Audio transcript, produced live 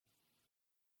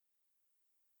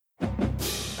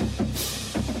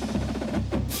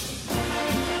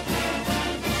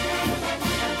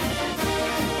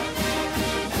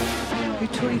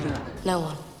No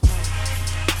one.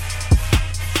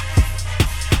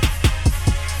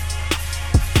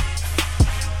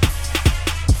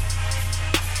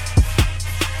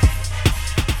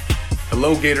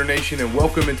 Hello, Gator Nation, and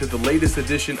welcome into the latest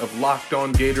edition of Locked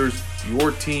On Gators,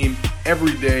 your team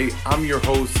every day. I'm your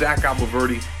host, Zach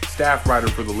Abolverdi, staff writer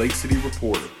for the Lake City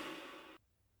Reporter.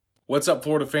 What's up,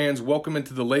 Florida fans? Welcome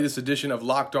into the latest edition of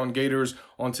Locked On Gators.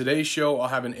 On today's show, I'll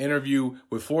have an interview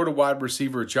with Florida wide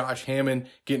receiver Josh Hammond,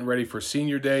 getting ready for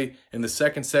Senior Day. In the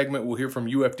second segment, we'll hear from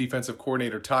UF defensive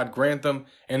coordinator Todd Grantham.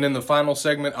 And in the final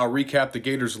segment, I'll recap the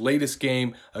Gators' latest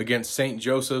game against St.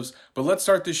 Joseph's. But let's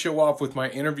start this show off with my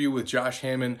interview with Josh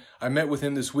Hammond. I met with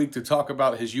him this week to talk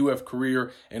about his UF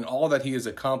career and all that he has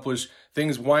accomplished.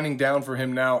 Things winding down for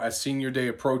him now as Senior Day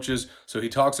approaches. So he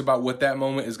talks about what that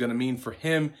moment is going to mean for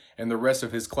him and the rest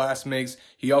of his classmates.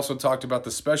 He also talked about the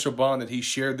special bond that he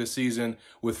shared this season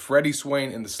with Freddie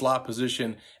Swain in the slot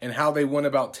position and how they went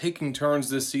about taking turns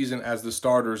this season as the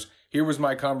starters. Here was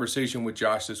my conversation with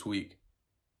Josh this week.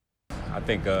 I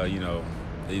think,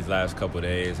 these last couple of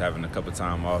days, having a couple of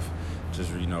time off,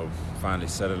 just, finally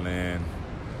settling in,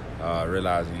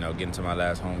 realizing, getting to my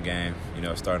last home game,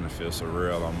 starting to feel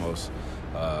surreal almost.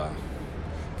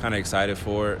 Kind of excited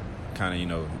for it,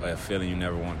 kind of, a feeling you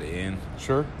never want to end.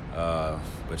 Sure. But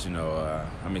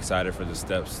I'm excited for the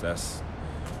steps that's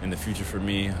in the future for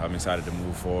me. I'm excited to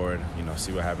move forward,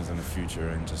 see what happens in the future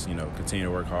and just, continue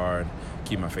to work hard,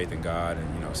 keep my faith in God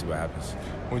and, see what happens.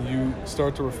 When you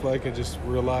start to reflect and just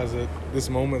realize that this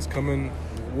moment's coming,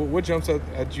 what jumps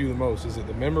at you the most? Is it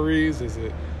the memories? Is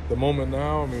it the moment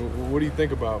now? I mean, what do you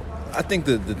think about? I think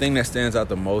the thing that stands out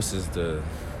the most is the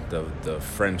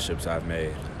friendships I've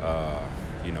made.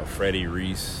 Freddie,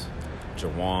 Reese,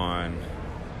 Jawan,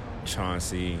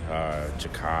 Chauncey,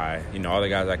 Jakai, all the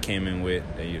guys I came in with,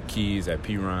 Keys at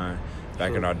P-Ryan,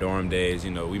 back in our dorm days,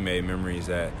 we made memories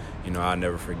that, I'll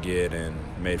never forget and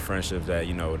made friendships that,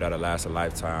 that'll last a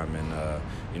lifetime.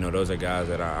 And, those are guys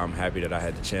that I'm happy that I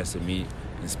had the chance to meet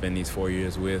and spend these 4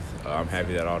 years with. I'm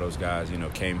happy that all those guys,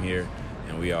 came here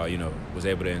and we all, was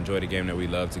able to enjoy the game that we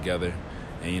love together.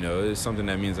 And, it's something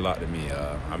that means a lot to me.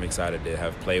 I'm excited to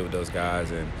have played with those guys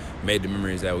and made the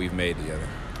memories that we've made together.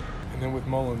 And then with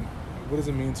Mullen, what does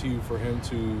it mean to you for him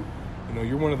to,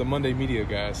 you're one of the Monday media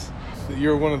guys.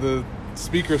 You're one of the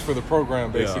speakers for the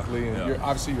program, basically. And you're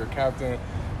obviously your captain.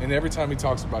 And every time he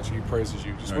talks about you, he praises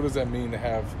you. Just what does that mean to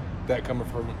have that coming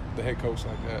from the head coach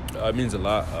like that? It means a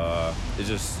lot. It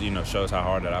just, shows how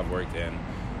hard that I've worked. And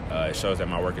it shows that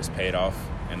my work has paid off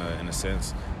in a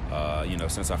sense.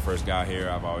 Since I first got here,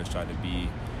 I've always tried to be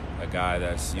a guy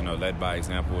that's, led by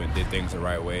example and did things the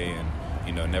right way and,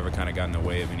 never kind of got in the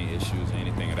way of any issues or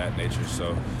anything of that nature.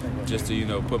 So just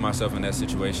to, put myself in that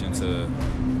situation to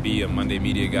be a Monday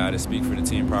media guy, to speak for the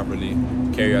team properly,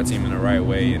 carry our team in the right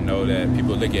way, and know that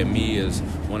people look at me as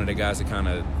one of the guys that kind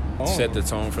of set the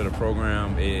tone for the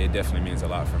program, it definitely means a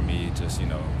lot for me, just,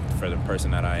 for the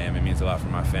person that I am. It means a lot for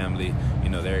my family.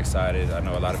 They're excited. I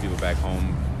know a lot of people back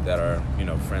home that are,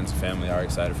 friends and family are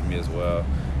excited for me as well.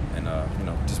 And,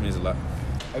 it just means a lot.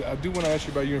 I do want to ask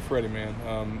you about you and Freddie,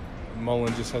 man.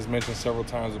 Mullen just has mentioned several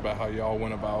times about how y'all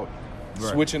went about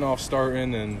switching off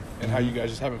starting and how you guys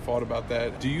just haven't fought about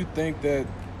that. Do you think that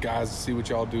guys see what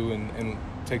y'all do and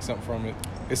take something from it?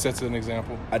 It sets an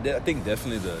example? I think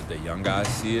definitely the young guys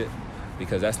see it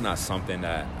because that's not something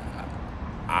that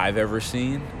I've ever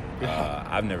seen.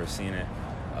 I've never seen it.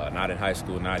 Not in high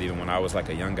school, not even when I was like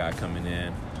a young guy coming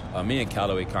in. Me and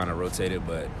Callaway kind of rotated,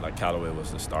 but like Callaway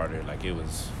was the starter. Like it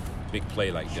was big play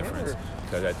difference.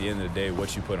 Because at the end of the day,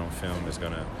 what you put on film is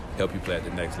going to help you play at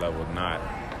the next level, not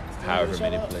however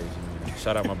many plays you need.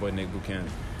 Shout out my boy Nick Buchanan.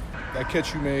 That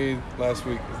catch you made last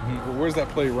week, where's that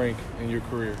play rank in your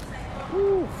career?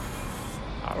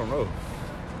 I don't know.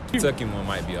 Kentucky one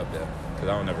might be up there because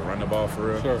I don't ever run the ball for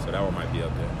real, so that one might be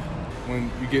up there. When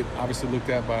you get obviously looked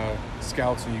at by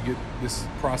scouts and you get this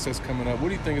process coming up, what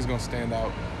do you think is going to stand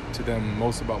out to them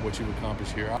most about what you've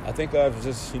accomplished here? I think I've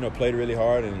just, played really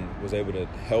hard and was able to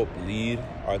help lead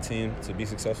our team to be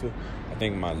successful. I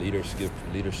think my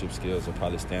leadership skills will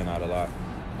probably stand out a lot.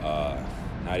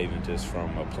 Not even just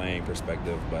from a playing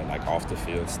perspective, but like off the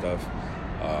field stuff.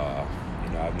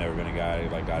 I've never been a guy who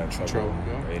got in trouble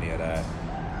or any of that.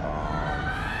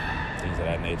 Things of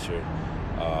that nature.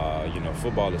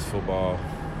 Football is football.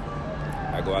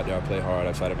 I go out there, I play hard,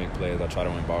 I try to make plays, I try to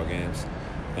win ball games.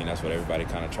 I think that's what everybody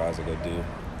kind of tries to go do.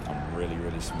 I'm really,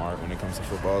 really smart when it comes to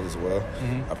football as well.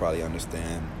 I probably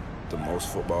understand the most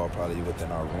football probably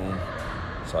within our room.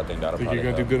 So I think that'll think probably you're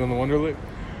going to do good on the Wonderlic?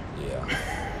 Yeah.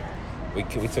 We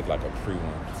took like a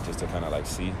pre-one just to kind of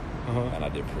see. And I think I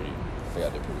did pretty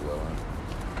well on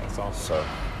it. That's awesome. So,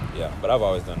 yeah, but I've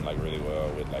always done like really well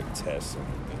with like tests and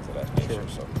things of that nature.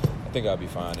 So I think I'll be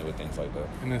fine with things like that.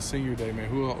 And then senior day, man,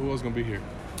 who else gonna be here?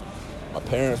 My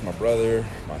parents, my brother,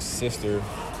 my sister,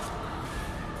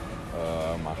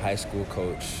 my high school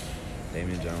coach,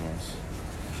 Damian Jones.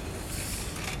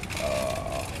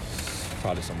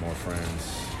 Probably some more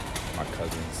friends, my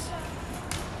cousins.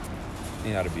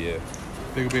 You know, to be it.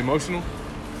 Think it'll be emotional?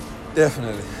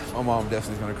 Definitely. My mom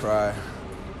definitely gonna cry.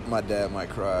 My dad might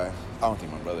cry. I don't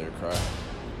think my brother will cry.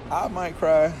 I might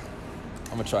cry.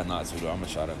 I'm gonna try not to though. I'm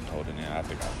gonna try to hold it in. I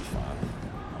think I'll be fine.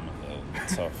 I'm a little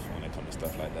tough when it comes to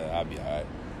stuff like that. I'll be all right.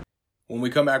 When we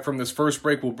come back from this first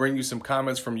break, we'll bring you some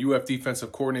comments from UF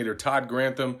defensive coordinator Todd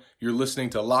Grantham. You're listening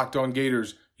to Locked On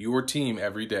Gators, your team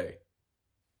every day.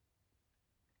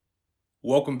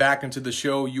 Welcome back into the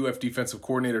show. UF defensive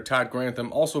coordinator Todd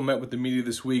Grantham also met with the media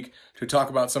this week to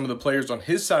talk about some of the players on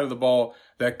his side of the ball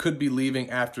that could be leaving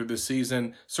after this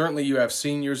season. Certainly you have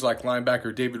seniors like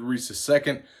linebacker David Reese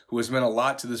II, who has meant a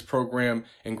lot to this program,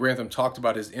 and Grantham talked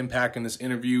about his impact in this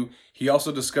interview. He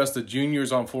also discussed the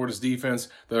juniors on Florida's defense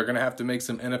that are going to have to make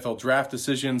some NFL draft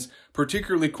decisions,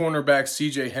 particularly cornerback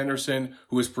CJ Henderson,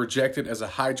 who is projected as a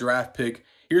high draft pick.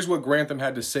 Here's what Grantham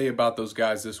had to say about those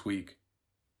guys this week.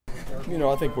 You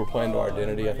know, I think we're playing to our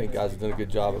identity. I think guys have done a good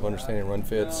job of understanding run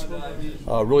fits.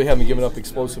 Really haven't given up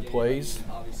explosive plays.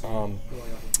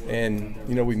 And,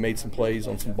 you know, we made some plays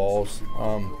on some balls.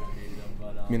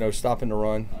 You know, stopping the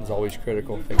run is always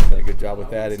critical. I think we've done a good job with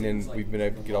that. And then we've been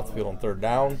able to get off the field on third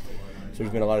down. So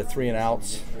there's been a lot of 3 and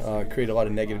outs, created a lot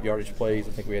of negative yardage plays.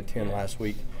 I think we had 10 last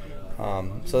week.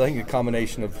 So I think the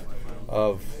combination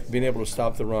of being able to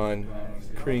stop the run,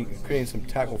 creating some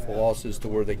tackle for losses to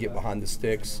where they get behind the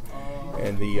sticks,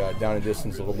 and the down and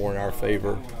distance a little more in our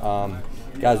favor.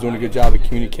 Guys doing a good job of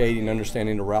communicating,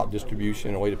 understanding the route distribution,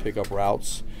 and a way to pick up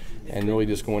routes, and really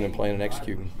just going and playing and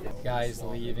executing. Guys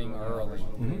leaving early.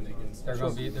 Mm-hmm. There's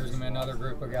going to be another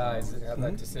group of guys that have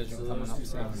that decision coming up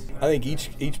soon. I think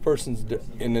each person's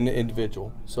an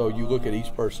individual. So you look at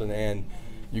each person and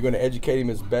you're going to educate him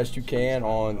as best you can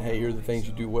on, hey, here are the things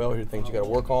you do well, here are the things you got to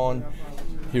work on.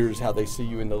 Here's how they see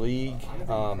you in the league.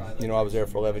 You know, I was there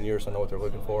for 11 years, so I know what they're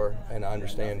looking for, and I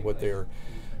understand what they're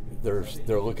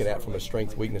looking at from a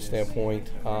strength-weakness standpoint.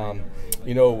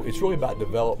 You know, it's really about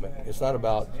development. It's not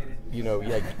about, you know,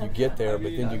 yeah, you get there,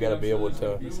 but then you got to be able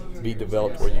to be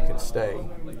developed where you can stay.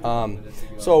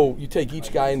 So you take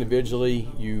each guy individually,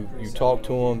 you talk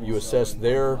to them, you assess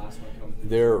their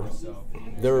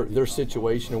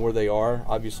situation and where they are.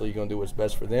 Obviously, you're going to do what's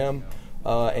best for them,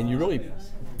 and you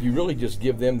really just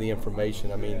give them the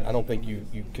information. I mean, I don't think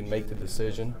you can make the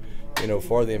decision, you know,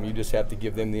 for them. You just have to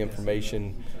give them the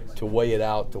information to weigh it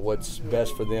out to what's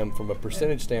best for them from a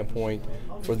percentage standpoint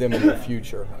for them in the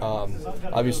future.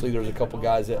 Obviously, there's a couple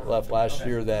guys that left last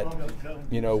year that,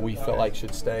 you know, we felt like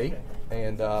should stay,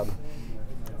 and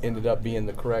ended up being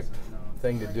the correct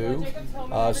thing to do.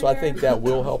 So I think that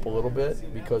will help a little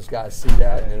bit because guys see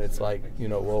that and it's like, you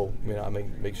know, well, you know, I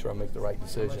make sure I make the right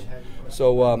decision.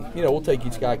 So, you know, we'll take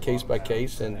each guy case by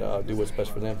case and do what's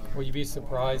best for them. Will you be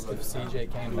surprised if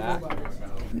CJ came back?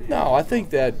 No, I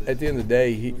think that at the end of the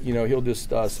day, he'll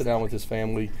just sit down with his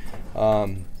family.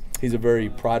 He's a very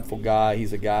prideful guy.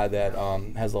 He's a guy that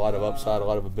has a lot of upside, a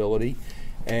lot of ability,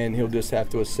 and he'll just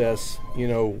have to assess, you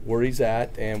know, where he's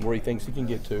at and where he thinks he can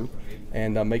get to,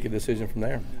 and make a decision from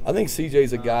there. I think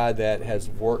CJ's a guy that has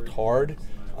worked hard.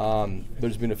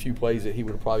 There's been a few plays that he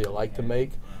would probably like to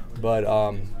make, but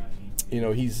you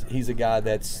know, he's a guy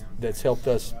that's helped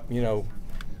us, you know,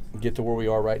 get to where we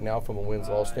are right now from a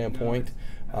wins-loss standpoint.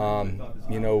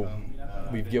 You know,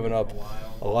 we've given up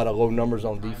a lot of low numbers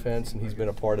on defense, and he's been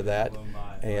a part of that.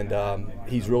 And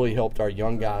he's really helped our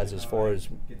young guys as far as,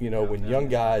 you know, when young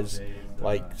guys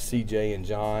like CJ and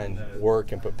John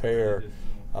work and prepare,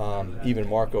 even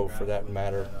Marco for that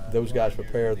matter, those guys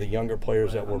prepare. The younger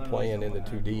players that we're playing in the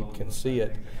 2 deep can see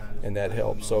it, and that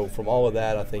helps. So from all of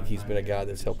that, I think he's been a guy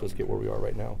that's helped us get where we are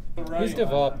right now. Who's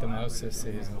developed the most this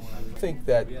season? I think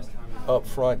that up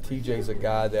front, TJ's a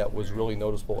guy that was really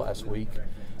noticeable last week.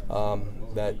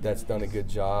 That's done a good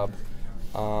job.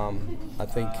 I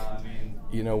think,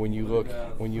 you know, when you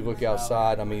look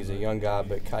outside, I mean, he's a young guy,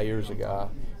 but Kyrie's a guy.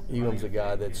 Elam's a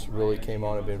guy that's really came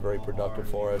on and been very productive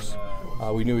for us.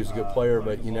 We knew he was a good player,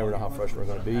 but you never know how fresh we're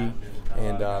going to be.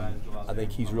 And I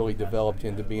think he's really developed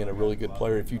into being a really good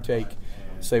player. If you take,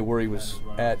 say, where he was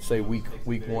at, say, week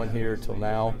 1 here till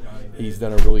now, he's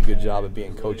done a really good job of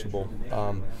being coachable.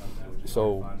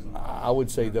 So I would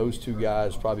say those two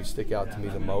guys probably stick out to me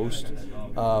the most.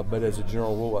 But as a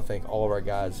general rule, I think all of our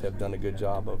guys have done a good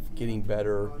job of getting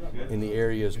better in the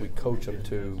areas we coach them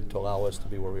to allow us to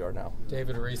be where we are now.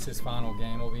 David Reese's final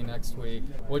game will be next week.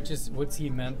 What's he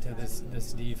meant to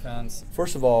this defense?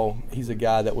 First of all, he's a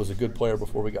guy that was a good player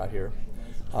before we got here.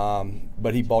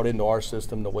 But he bought into our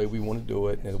system the way we want to do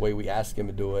it and the way we asked him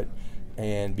to do it,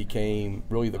 and became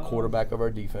really the quarterback of our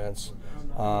defense.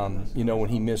 When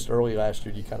he missed early last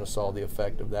year, you kind of saw the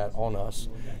effect of that on us.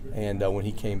 And when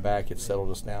he came back, it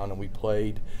settled us down and we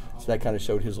played. So that kind of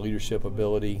showed his leadership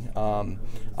ability.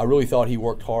 I really thought he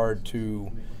worked hard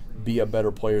to be a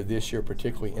better player this year,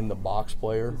 particularly in the box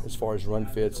player, as far as run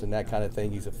fits and that kind of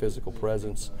thing. He's a physical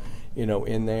presence,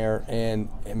 in there. And,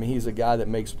 he's a guy that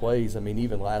makes plays.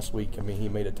 Even last week, he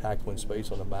made a tackle in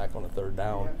space on the back on a third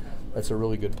down. That's a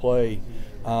really good play.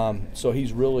 So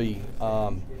he's really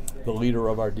the leader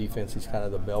of our defense. He's kind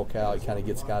of the bell cow. He kind of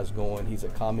gets guys going. He's a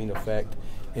calming effect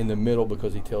in the middle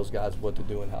because he tells guys what to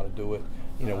do and how to do it,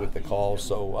 with the calls.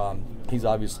 So he's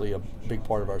obviously a big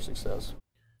part of our success.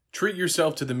 Treat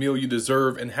yourself to the meal you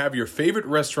deserve and have your favorite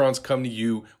restaurants come to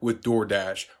you with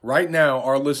DoorDash. Right now,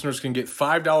 our listeners can get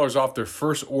 $5 off their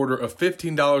first order of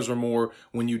 $15 or more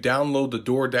when you download the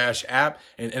DoorDash app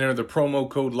and enter the promo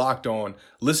code LOCKEDON.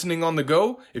 Listening on the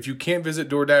go? If you can't visit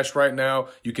DoorDash right now,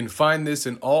 you can find this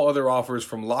and all other offers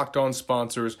from Locked On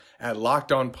sponsors at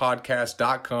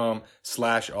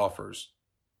LockedOnPodcast.com/offers.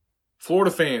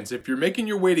 Florida fans, if you're making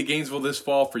your way to Gainesville this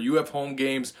fall for UF home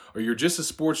games, or you're just a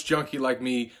sports junkie like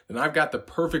me, then I've got the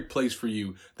perfect place for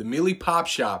you. The Mealy Pop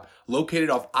Shop, located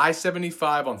off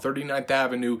I-75 on 39th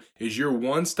Avenue, is your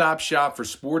one-stop shop for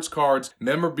sports cards,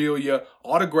 memorabilia,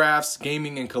 autographs,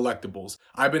 gaming, and collectibles.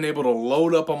 I've been able to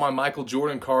load up on my Michael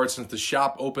Jordan cards since the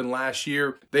shop opened last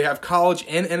year. They have college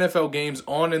and NFL games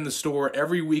on in the store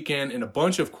every weekend and a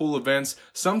bunch of cool events,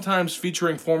 sometimes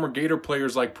featuring former Gator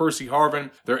players like Percy Harvin.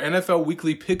 Their NFL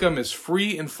Weekly Pick'em is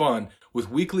free and fun, with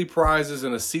weekly prizes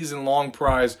and a season-long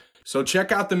prize. So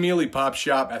check out the Mealy Pop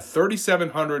Shop at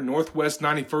 3700 Northwest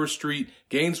 91st Street,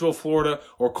 Gainesville, Florida,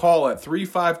 or call at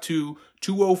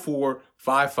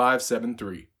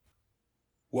 352-204-5573.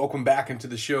 Welcome back into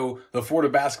the show. The Florida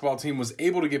basketball team was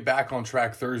able to get back on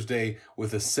track Thursday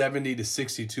with a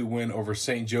 70-62 win over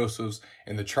St. Joseph's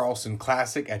in the Charleston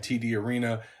Classic at TD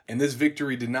Arena. And this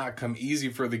victory did not come easy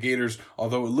for the Gators,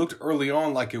 although it looked early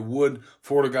on like it would.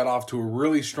 Florida got off to a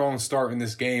really strong start in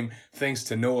this game thanks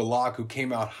to Noah Locke, who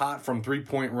came out hot from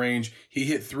three-point range. He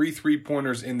hit 3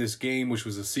 3-pointers in this game, which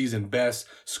was a season best,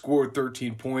 scored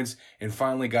 13 points, and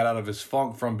finally got out of his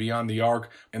funk from beyond the arc.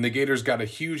 And the Gators got a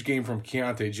huge game from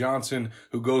Keontae Johnson,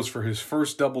 who goes for his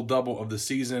first double-double of the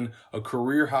season, a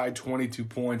career-high 22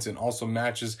 points, and also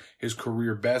matches his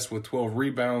career best with 12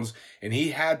 rebounds. And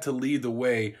he had to lead the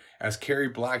way as Kerry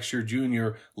Blackshear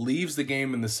Jr. leaves the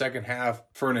game in the second half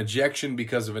for an ejection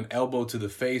because of an elbow to the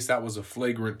face. That was a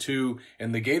flagrant 2.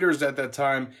 And the Gators at that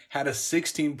time had a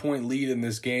 16-point lead in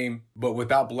this game. But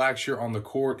without Blackshear on the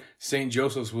court, St.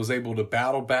 Joseph's was able to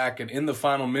battle back and in the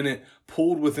final minute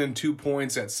pulled within 2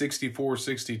 points at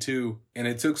 64-62. And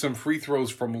it took some free throws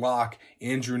from Locke,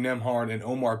 Andrew Nembhard, and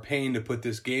Omar Payne to put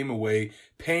this game away.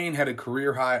 Payne had a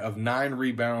career high of 9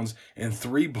 rebounds and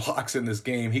 3 blocks in this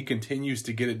game. He continues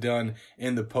to get it done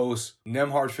in the post.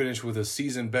 Nembhard finished with a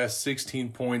season best 16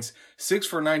 points, 6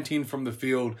 for 19 from the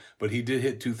field, but he did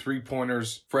hit 2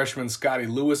 3-pointers. Freshman Scotty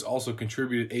Lewis also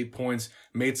contributed 8 points,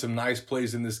 made some nice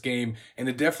plays in this game, and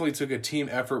it definitely took a team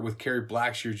effort with Kerry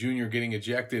Blackshear Jr. getting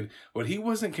ejected, but he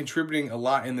wasn't contributing a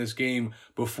lot in this game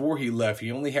before he left.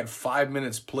 He only had 5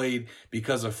 minutes played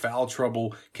because of foul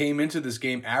trouble, came into this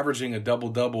game averaging a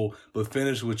double-double, but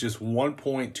finished with just 1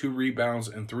 point, 2 rebounds,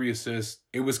 and 3 assists.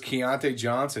 It was Keontae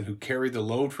Johnson who carried the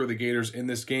load for the Gators in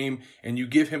this game, and you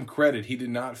give him credit. He did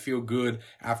not feel good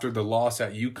after the loss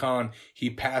at UConn. He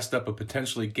passed up a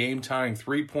potentially game-tying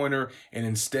 3-pointer and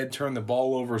instead turned the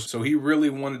ball over, so he really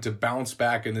wanted to bounce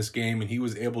back in this game, and he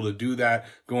was able to do that,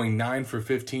 going 9 for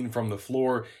 15 from the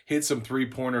floor, hit some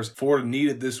 3-pointers. Florida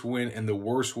needed this win in the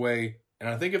worst way. And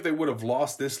I think if they would have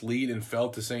lost this lead and fell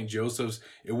to St. Joseph's,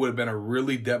 it would have been a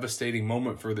really devastating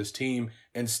moment for this team.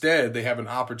 Instead, they have an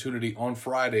opportunity on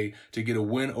Friday to get a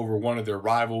win over one of their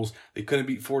rivals. They couldn't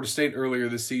beat Florida State earlier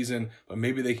this season, but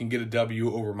maybe they can get a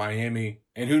W over Miami.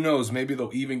 And who knows, maybe they'll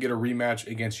even get a rematch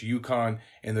against UConn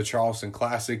in the Charleston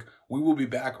Classic. We will be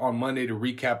back on Monday to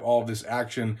recap all of this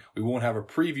action. We won't have a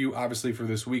preview, obviously, for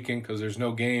this weekend because there's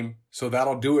no game. So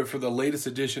that'll do it for the latest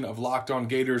edition of Locked On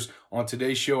Gators. On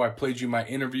today's show, I played you my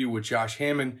interview with Josh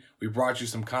Hammond. We brought you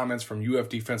some comments from UF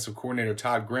defensive coordinator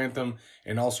Todd Grantham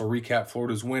and also recap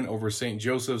Florida's win over St.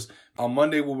 Joseph's. On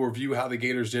Monday, we'll review how the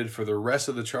Gators did for the rest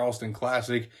of the Charleston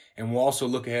Classic, and we'll also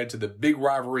look ahead to the big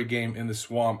rivalry game in the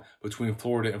Swamp between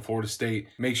Florida and Florida State.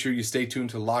 Make sure you stay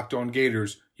tuned to Locked On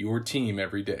Gators, your team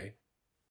every day.